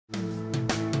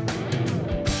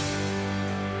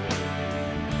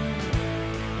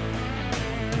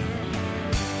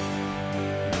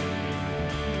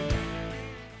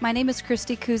My name is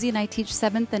Kristie Kuhse, and I teach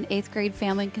 7th and 8th grade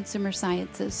Family and Consumer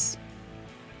Sciences.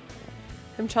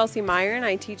 I'm Chelsie Meyer, and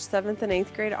I teach 7th and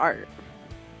 8th grade art.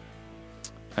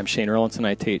 I'm Shane Erlandson.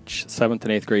 I teach 7th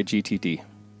and 8th grade GTD,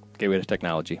 Gateway to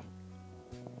Technology.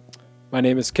 My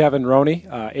name is Kevin Rohne,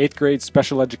 8th grade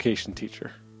special education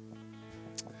teacher.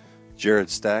 Jerrod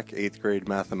Staack, 8th grade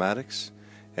mathematics,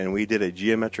 and we did a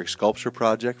geometric sculpture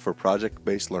project for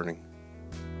project-based learning.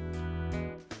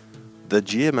 The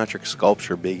geometric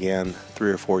sculpture began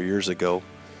 3 or 4 years ago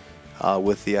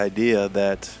with the idea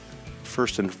that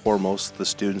first and foremost the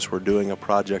students were doing a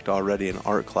project already in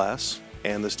art class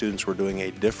and the students were doing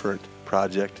a different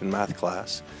project in math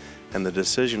class, and the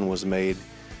decision was made,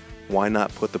 why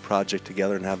not put the project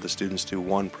together and have the students do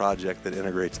one project that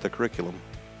integrates the curriculum.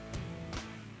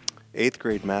 8th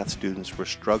grade math students were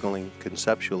struggling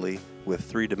conceptually with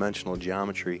three-dimensional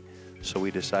geometry, so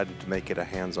we decided to make it a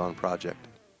hands-on project.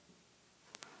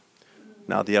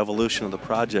 Now the evolution of the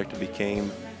project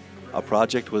became a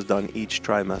project was done each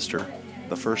trimester.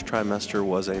 The first trimester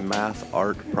was a math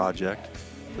art project.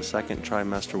 The second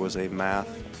trimester was a math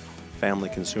family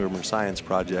consumer science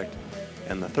project.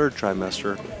 And the third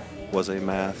trimester was a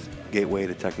math gateway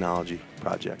to technology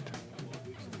project.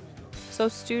 So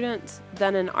students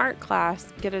then in art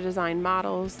class get to design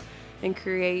models and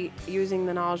create, using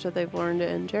the knowledge that they've learned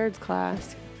in Jerrod's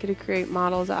class, get to create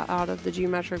models out of the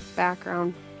geometric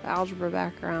background, the algebra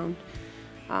background.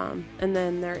 And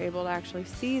then they're able to actually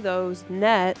see those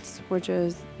nets, which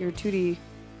is your 2D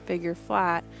figure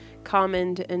flat, come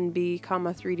into and become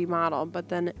a 3D model. But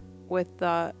then with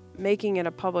the making it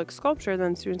a public sculpture,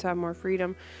 then students have more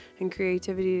freedom and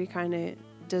creativity to kind of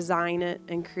design it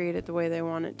and create it the way they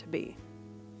want it to be.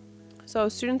 So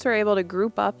students are able to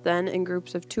group up then in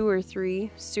groups of 2 or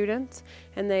 3 students,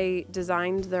 and they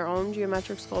designed their own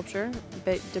geometric sculpture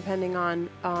depending on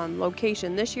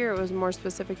location. This year it was more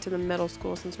specific to the middle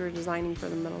school since we were designing for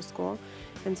the middle school.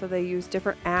 And so they used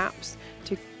different apps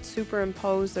to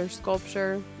superimpose their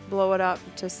sculpture, blow it up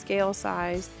to scale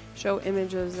size, show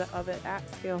images of it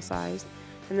at scale size,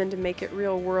 and then to make it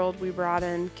real world, we brought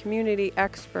in community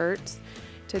experts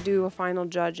to do a final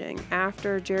judging.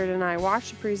 After Jerrod and I watched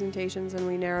the presentations, and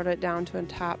we narrowed it down to a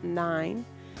top 9,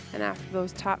 and after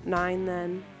those top 9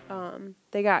 then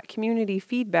they got community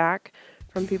feedback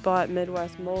from people at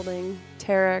Midwest Molding,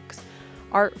 Terex,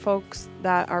 art folks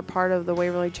that are part of the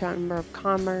Waverly Chamber of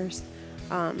Commerce,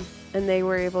 and they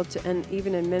were able to, and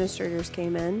even administrators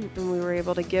came in, and we were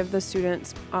able to give the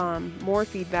students more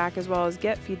feedback as well as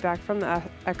get feedback from the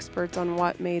experts on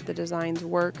what made the designs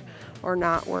work or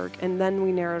not work, and then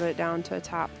we narrowed it down to a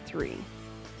top 3.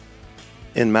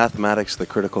 In mathematics, the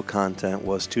critical content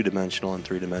was 2-dimensional and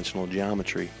 3-dimensional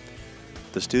geometry.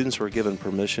 The students were given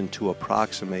permission to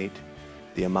approximate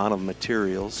the amount of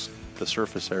materials, the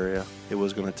surface area it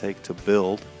was going to take to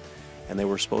build, and they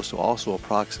were supposed to also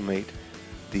approximate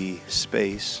the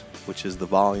space, which is the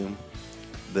volume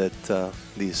that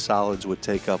these solids would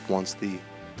take up once the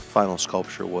final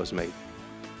sculpture was made.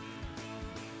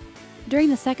 During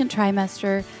the second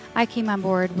trimester, I came on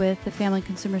board with the Family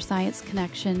Consumer Science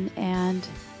connection and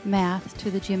math to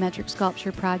the geometric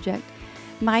sculpture project.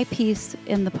 My piece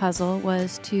in the puzzle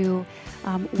was to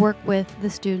work with the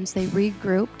students. They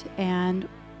regrouped and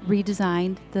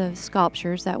redesigned the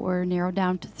sculptures that were narrowed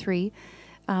down to 3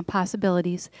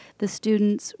 possibilities. The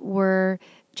students were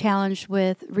challenged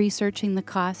with researching the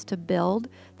cost to build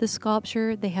the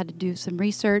sculpture. They had to do some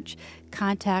research,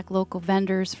 contact local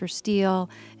vendors for steel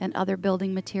and other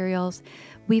building materials.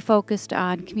 We focused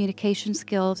on communication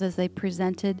skills as they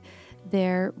presented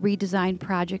their redesigned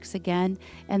projects again,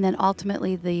 and then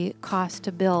ultimately the cost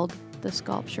to build the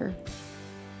sculpture.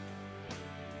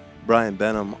 Brian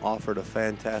Benham offered a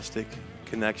fantastic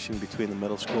connection between the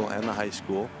middle school and the high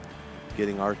school,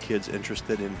 getting our kids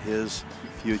interested in his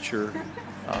future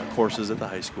courses at the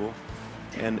high school.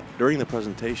 And during the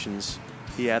presentations,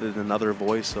 he added another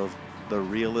voice of the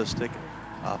realistic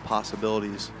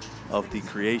possibilities of the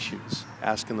creations,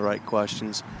 asking the right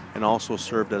questions, and also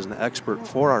served as an expert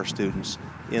for our students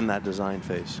in that design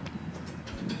phase.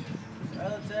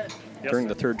 During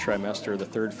the third trimester, the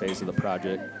third phase of the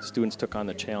project, students took on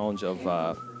the challenge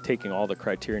of taking all the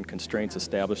criterion constraints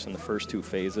established in the first 2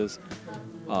 phases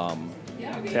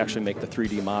to actually make the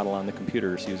 3D model on the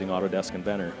computers using Autodesk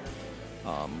Inventor.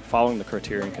 Following the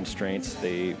criterion constraints,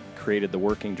 they created the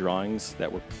working drawings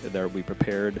that we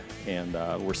prepared and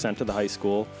were sent to the high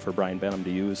school for Brian Benham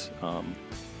to use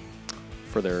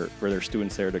for their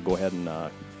students there to go ahead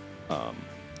and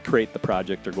create the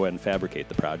project or go ahead and fabricate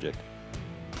the project.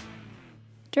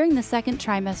 During the second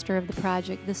trimester of the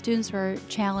project, the students were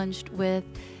challenged with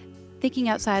thinking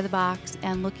outside the box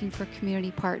and looking for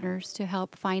community partners to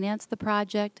help finance the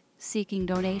project, seeking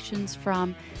donations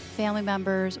from family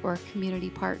members or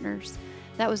community partners.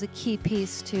 That was a key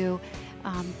piece to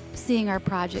seeing our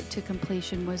project to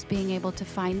completion, was being able to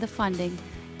find the funding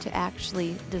to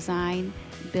actually design,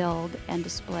 build, and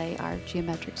display our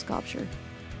geometric sculpture.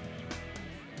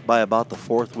 By about the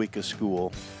 4th week of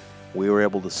school, we were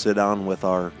able to sit down with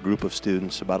our group of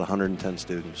students, about 110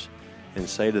 students, and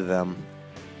say to them,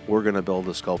 we're going to build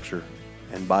a sculpture.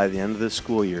 And by the end of this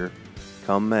school year,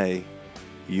 come May,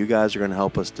 you guys are going to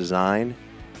help us design,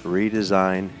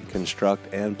 redesign,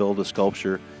 construct, and build a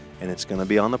sculpture. And it's going to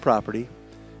be on the property,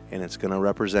 and it's going to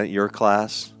represent your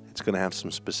class. It's going to have some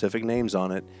specific names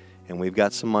on it, and we've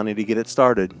got some money to get it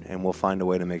started, and we'll find a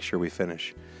way to make sure we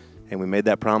finish. And we made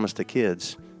that promise to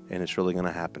kids, and it's really going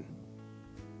to happen.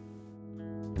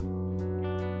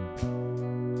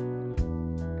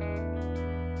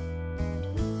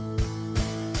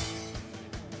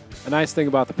 A nice thing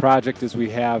about the project is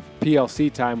we have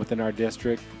PLC time within our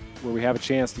district, where we have a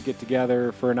chance to get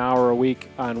together for an hour a week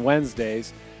on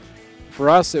Wednesdays. For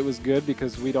us, it was good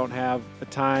because we don't have a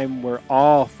time where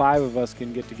all 5 of us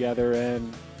can get together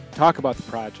and talk about the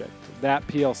project. That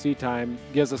PLC time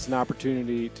gives us an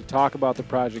opportunity to talk about the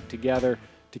project together,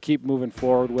 to keep moving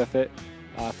forward with it.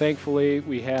 Thankfully,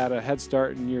 we had a head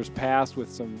start in years past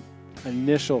with some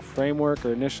initial framework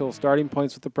or initial starting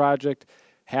points with the project.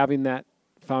 Having that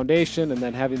foundation and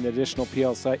then having the additional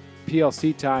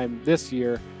PLC time this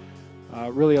year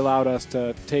really allowed us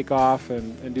to take off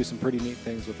and do some pretty neat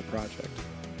things with the project.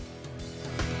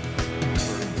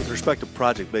 With respect to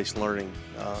project-based learning,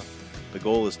 the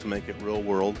goal is to make it real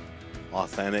world,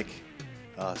 authentic,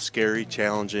 scary,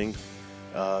 challenging.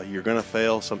 You're going to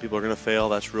fail. Some people are going to fail.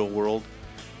 That's real world.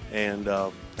 And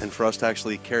for us to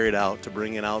actually carry it out, to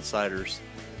bring in outsiders,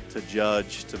 to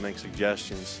judge, to make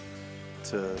suggestions,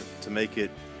 to make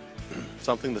it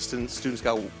something the students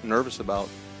got nervous about,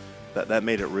 that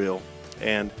made it real.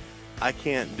 And I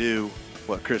can't do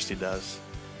what Kristie does.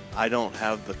 I don't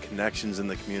have the connections in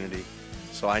the community.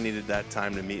 So I needed that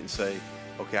time to meet and say,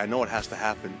 okay, I know what has to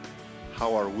happen.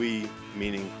 How are we,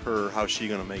 meaning her, how's she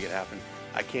gonna make it happen?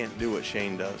 I can't do what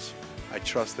Shane does. I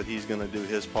trust that he's gonna do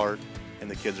his part and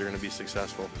the kids are gonna be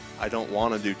successful. I don't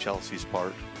wanna do Chelsea's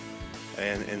part.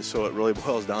 And so it really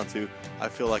boils down to, I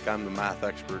feel like I'm the math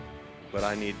expert, but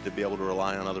I need to be able to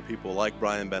rely on other people like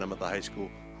Brian Benham at the high school,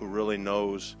 who really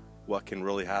knows what can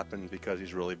really happen because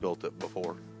he's really built it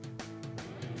before.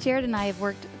 Jerrod and I have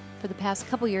worked for the past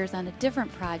couple years on a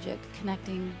different project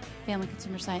connecting family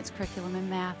consumer science curriculum and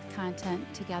math content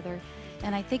together.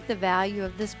 And I think the value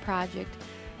of this project,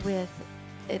 with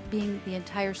it being the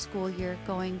entire school year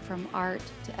going from art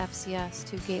to FCS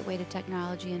to gateway to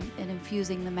technology and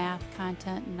infusing the math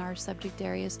content in our subject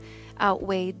areas,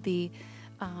 outweighed the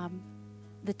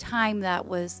time that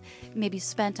was maybe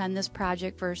spent on this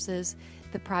project versus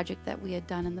the project that we had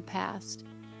done in the past.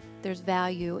 There's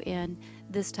value in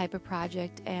this type of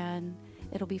project, and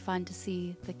it'll be fun to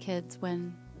see the kids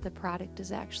when the product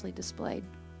is actually displayed.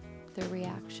 Their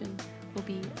reaction will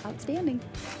be outstanding.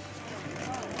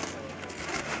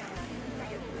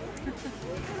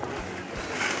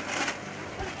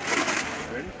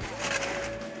 Ready?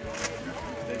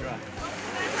 Stay dry.